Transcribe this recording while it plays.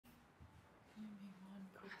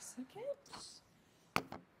Second.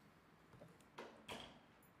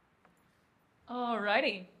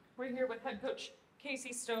 Alrighty, we're here with head coach Casey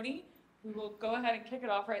Stoney. We will go ahead and kick it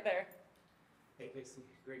off right there. Hey Casey,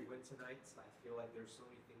 great win tonight. I feel like there's so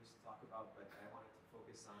many things to talk about, but I wanted to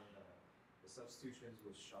focus on the substitutions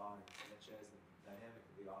with Shaw and Sanchez, and the dynamic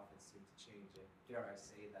of the offense seemed to change. And dare I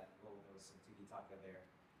say that, well, there was some tiki-taka there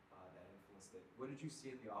that influenced it. What did you see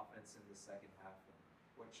in the offense in the second half, and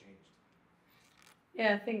what changed?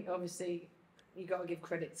 Yeah, I think obviously you got to give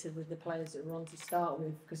credit to the players that were on to start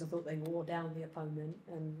with, because I thought they wore down the opponent,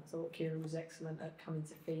 and I thought Kira was excellent at coming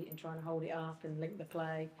to feet and trying to hold it up and link the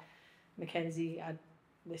play. Mackenzie,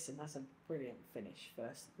 that's a brilliant finish.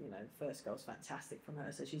 First goal's fantastic from her,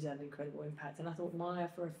 so she's had an incredible impact. And I thought Maya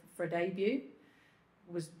for a debut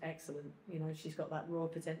was excellent. She's got that raw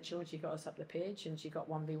potential, and she got us up the pitch, and she got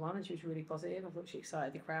 1v1, and she was really positive. I thought she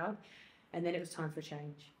excited the crowd, and then it was time for a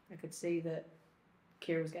change. I could see that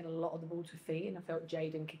Kira was getting a lot of the ball to feet, and I felt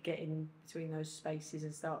Jaden could get in between those spaces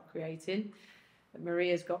and start creating. But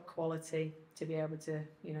Maria's got quality to be able to,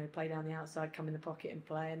 play down the outside, come in the pocket and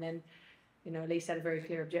play. And then, Elise had a very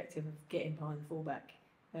clear objective of getting behind the fullback.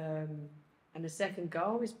 And the second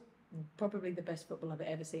goal is probably the best football I've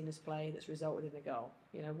ever seen us play that's resulted in a goal.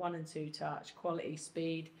 1 and 2 touch, quality,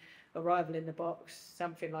 speed, arrival in the box,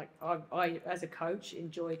 something like I as a coach,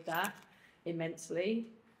 enjoyed that immensely.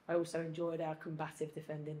 I also enjoyed our combative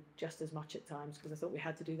defending just as much at times, because I thought we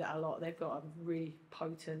had to do that a lot. They've got a really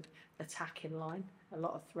potent attacking line, a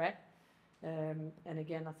lot of threat. And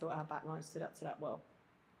again, I thought our back line stood up to that well.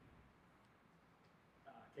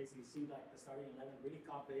 Casey, you see like the starting 11 really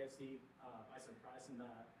caught the AFC by surprise in the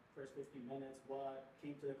first 15 minutes. What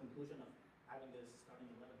came to the conclusion of having this starting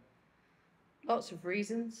 11? Lots of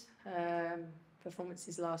reasons.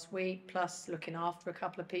 Performances last week, plus looking after a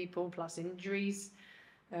couple of people, plus injuries.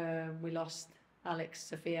 We lost Alex,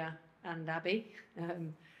 Sophia and Abby.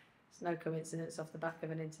 It's no coincidence off the back of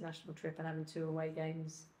an international trip and having 2 away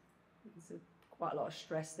games. There's quite a lot of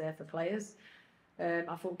stress there for players.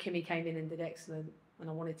 I thought Kimmy came in and did excellent, and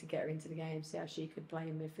I wanted to get her into the game, see how she could play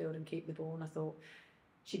in midfield and keep the ball, and I thought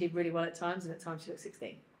she did really well at times, and at times she looked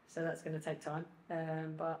 16. So that's going to take time.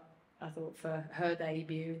 But I thought for her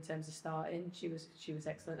debut in terms of starting, she was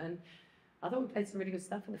excellent. And I thought we played some really good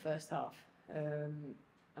stuff in the first half.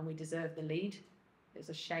 And we deserved the lead. It's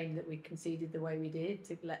a shame that we conceded the way we did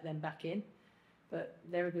to let them back in. But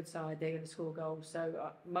they're a good side. They're going to score goals.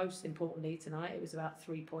 So most importantly tonight, it was about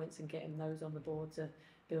 3 points and getting those on the board to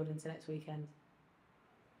build into next weekend.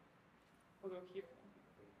 We'll go here.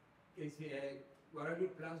 Casey, what are your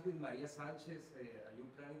plans with Maria Sanchez? Are you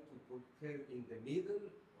planning to put her in the middle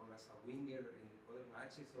or as a winger in other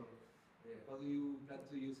matches? Or how do you plan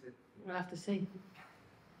to use it? We'll have to see.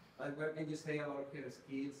 What can you say about her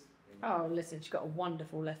skills? Oh, listen, she's got a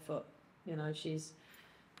wonderful left foot. She's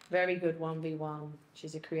very good 1v1.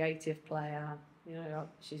 She's a creative player.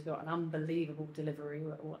 She's got an unbelievable delivery,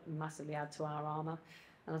 what massively add to our armour.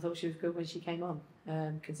 And I thought she was good when she came on,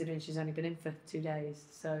 considering she's only been in for 2 days.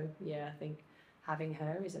 So, yeah, I think having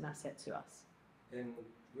her is an asset to us. And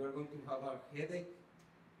you are going to have a headache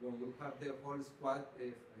when you have the whole squad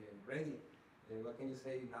ready. What can you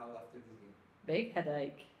say now after this game? Big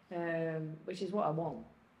headache, which is what I want.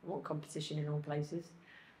 I want competition in all places.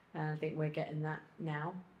 And I think we're getting that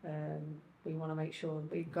now. We want to make sure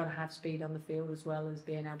we've got to have speed on the field as well as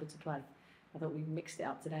being able to play. I thought we mixed it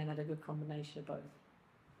up today and had a good combination of both.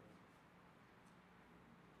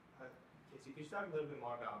 Casey, could you talk a little bit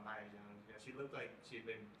more about Maya Jones? She looked like she'd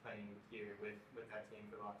been playing here with that team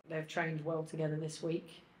for a while. They've trained well together this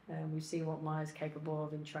week. We've seen what Maya's capable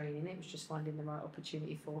of in training. It was just finding the right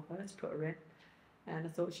opportunity for her to put her in. And I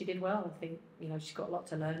thought she did well. I think, she's got a lot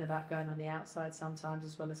to learn about going on the outside sometimes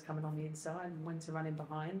as well as coming on the inside, and when to run in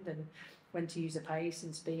behind and when to use her pace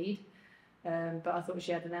and speed. But I thought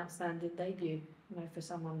she had an outstanding debut. For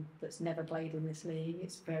someone that's never played in this league,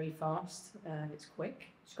 it's very fast, it's quick.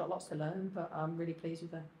 She's got lots to learn, but I'm really pleased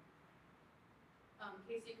with her.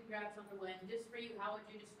 Casey, congrats on the win. Just for you, how would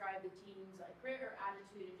you describe the team's grit or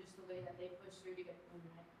attitude and just the way that they pushed through to get the win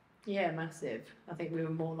tonight? Yeah, massive. I think we were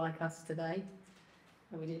more like us today.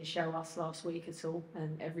 And we didn't show us last week at all,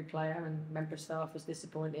 and every player and member of staff was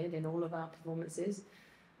disappointed in all of our performances.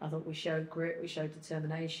 I thought we showed grit, we showed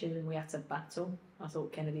determination, and we had to battle. I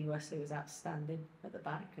thought Kennedy Wesley was outstanding at the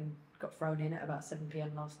back and got thrown in at about 7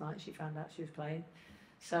 p.m. last night. She found out she was playing.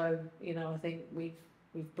 So, I think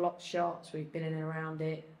we've blocked shots, we've been in and around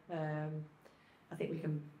it. I think we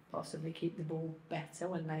can possibly keep the ball better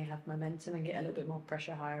when they have momentum and get a little bit more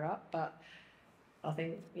pressure higher up. But I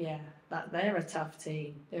think, yeah, that they're a tough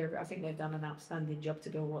team. I think they've done an outstanding job to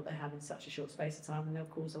build what they have in such a short space of time, and they'll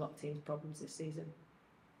cause a lot of teams problems this season.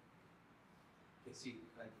 Casey,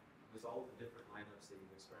 with all the different lineups that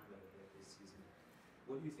you've experimented with this season,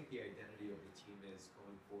 what do you think the identity of the team is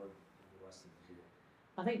going forward in the rest of the year?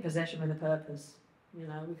 I think possession with a purpose. You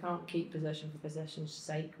know, we can't keep possession for possession's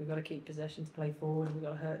sake. We've got to keep possession to play forward, and we've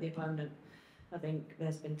got to hurt the opponent. I think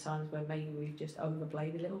there's been times where maybe we've just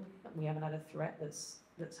overplayed a little bit and we haven't had a threat that's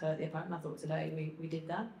hurt the opponent. I thought today we did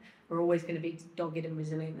that. We're always going to be dogged and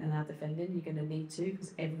resilient in our defending. You're going to need to,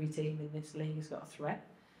 because every team in this league has got a threat.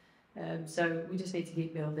 So we just need to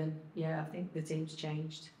keep building. Yeah, I think the team's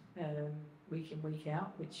changed week in, week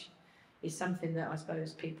out, which is something that I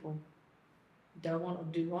suppose people don't want or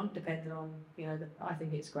do want, depending on, you know, I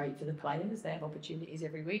think it's great for the players. They have opportunities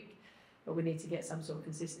every week, but we need to get some sort of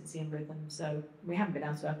consistency and rhythm. So we haven't been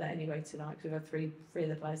able to have that anyway tonight, because we've had three of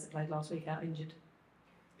the players that played last week out injured.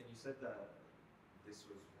 And you said that this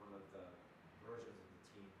was one of the versions of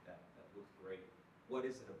the team that looked great. What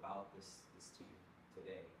is it about this team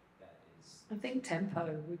today that is? I think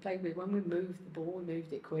tempo. We played with, when we moved the ball, we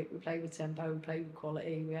moved it quick. We played with tempo, we played with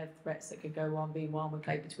quality. We had threats that could go 1v1. We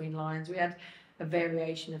played between lines. We had a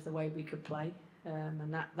variation of the way we could play,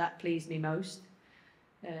 and that pleased me most.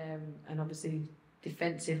 And obviously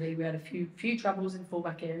defensively, we had a few troubles in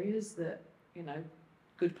fullback areas that, you know,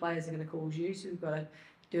 good players are going to cause you. So we've got to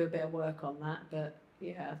do a bit of work on that. But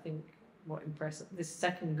yeah, I think what impressed this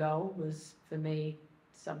second goal was for me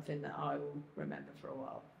something that I will remember for a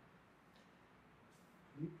while.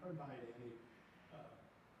 Can you provide any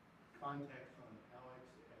context on Alex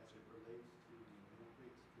as it relates to the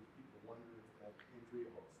Olympics? Because people wonder if that injury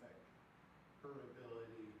will affect her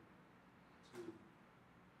ability to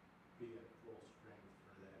be at full strength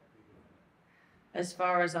for that big event. As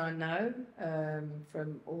far as I know,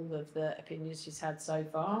 from all of the opinions she's had so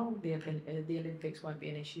far, the Olympics won't be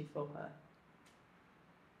an issue for her.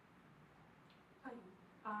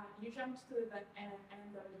 Hi. You jumped to the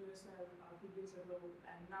NWSL a few years ago,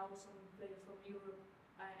 and now some players from Europe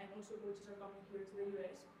and also coaches are coming here to the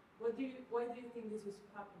US. Why do you think this is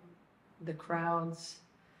happening? The crowds,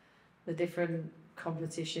 the different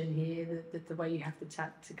competition here, the way you have to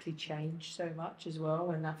tactically change so much as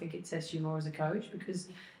well, and I think it tests you more as a coach because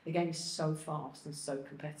the game is so fast and so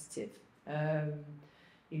competitive.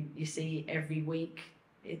 You see every week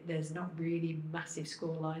there's not really massive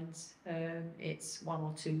score lines. It's 1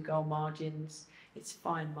 or 2 goal margins. It's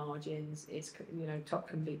fine margins. It's, you know, top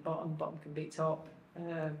can beat bottom, bottom can beat top.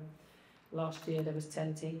 Last year there was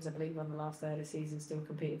 10 teams, I believe, on the last day of the season still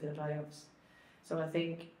competing for the playoffs. So I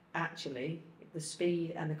think actually the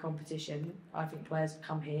speed and the competition, I think players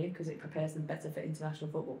come here because it prepares them better for international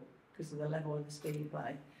football because of the level and the speed you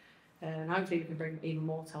play. And hopefully we can bring even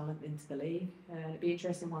more talent into the league. It'd be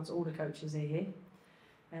interesting once all the coaches are here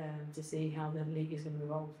to see how the league is going to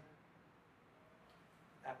evolve.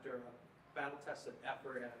 After a battle-tested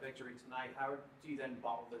effort and a victory tonight, how do you then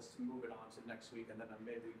bottle this to move it on to next week and then a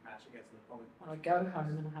midweek match against an opponent? I go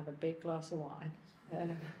home and have a big glass of wine.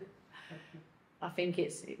 I think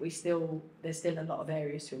there's still a lot of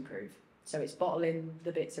areas to improve. So it's bottling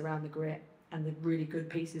the bits around the grit and the really good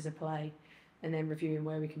pieces of play, and then reviewing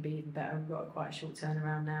where we can be even better. We've got quite a short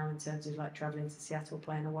turnaround now in terms of like travelling to Seattle,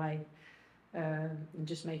 playing away, and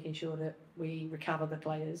just making sure that we recover the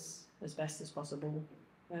players as best as possible,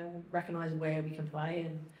 recognise where we can play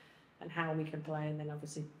and how we can play, and then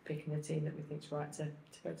obviously picking the team that we think is right to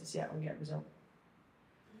go to Seattle and get a result.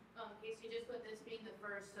 Casey, just with this being the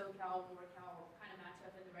first SoCal NorCal kind of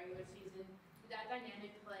matchup in the regular season, did that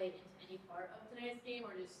dynamic play into any part of tonight's game,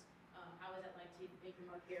 or just how was it like to make your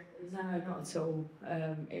mark here? No, not at all.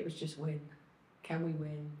 It was just win. Can we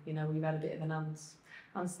win? You know, we've had a bit of an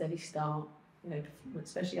unsteady start, you know,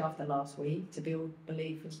 especially after last week, to build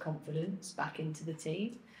belief and confidence back into the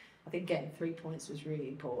team. I think getting 3 points was really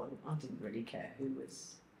important. I didn't really care who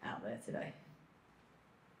was out there today.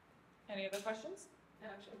 Any other questions?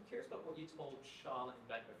 Actually, I'm curious about what you told Shaw and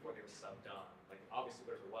Beck before they were subbed on. Like, obviously,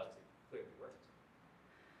 whatever it was, it clearly worked.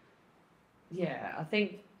 Yeah, I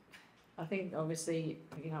think obviously,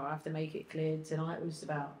 you know, I have to make it clear tonight was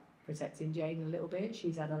about protecting Jane a little bit.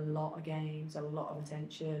 She's had a lot of games, a lot of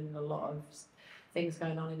attention, a lot of things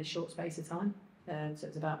going on in a short space of time. So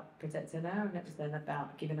it's about protecting her, and it was then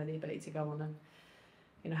about giving her the ability to go on and,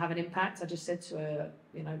 you know, have an impact. I just said to her,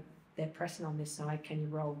 you know, they're pressing on this side. Can you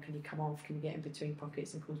roll? Can you come off? Can you get in between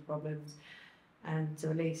pockets and cause problems? And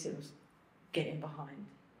to Elise, it was getting behind.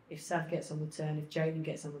 If Sav gets on the turn, if Jaden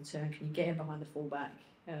gets on the turn, can you get in behind the fullback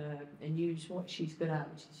and use what she's good at,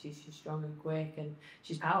 which is she's strong and quick and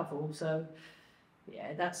she's powerful. So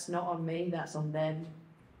yeah, that's not on me, that's on them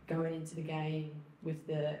going into the game with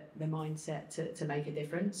the mindset to make a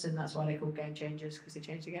difference, and that's why they're called game changers, because they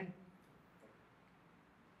change the game.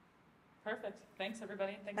 Perfect. Thanks,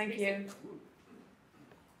 everybody. Thanks, Thank Casey. you.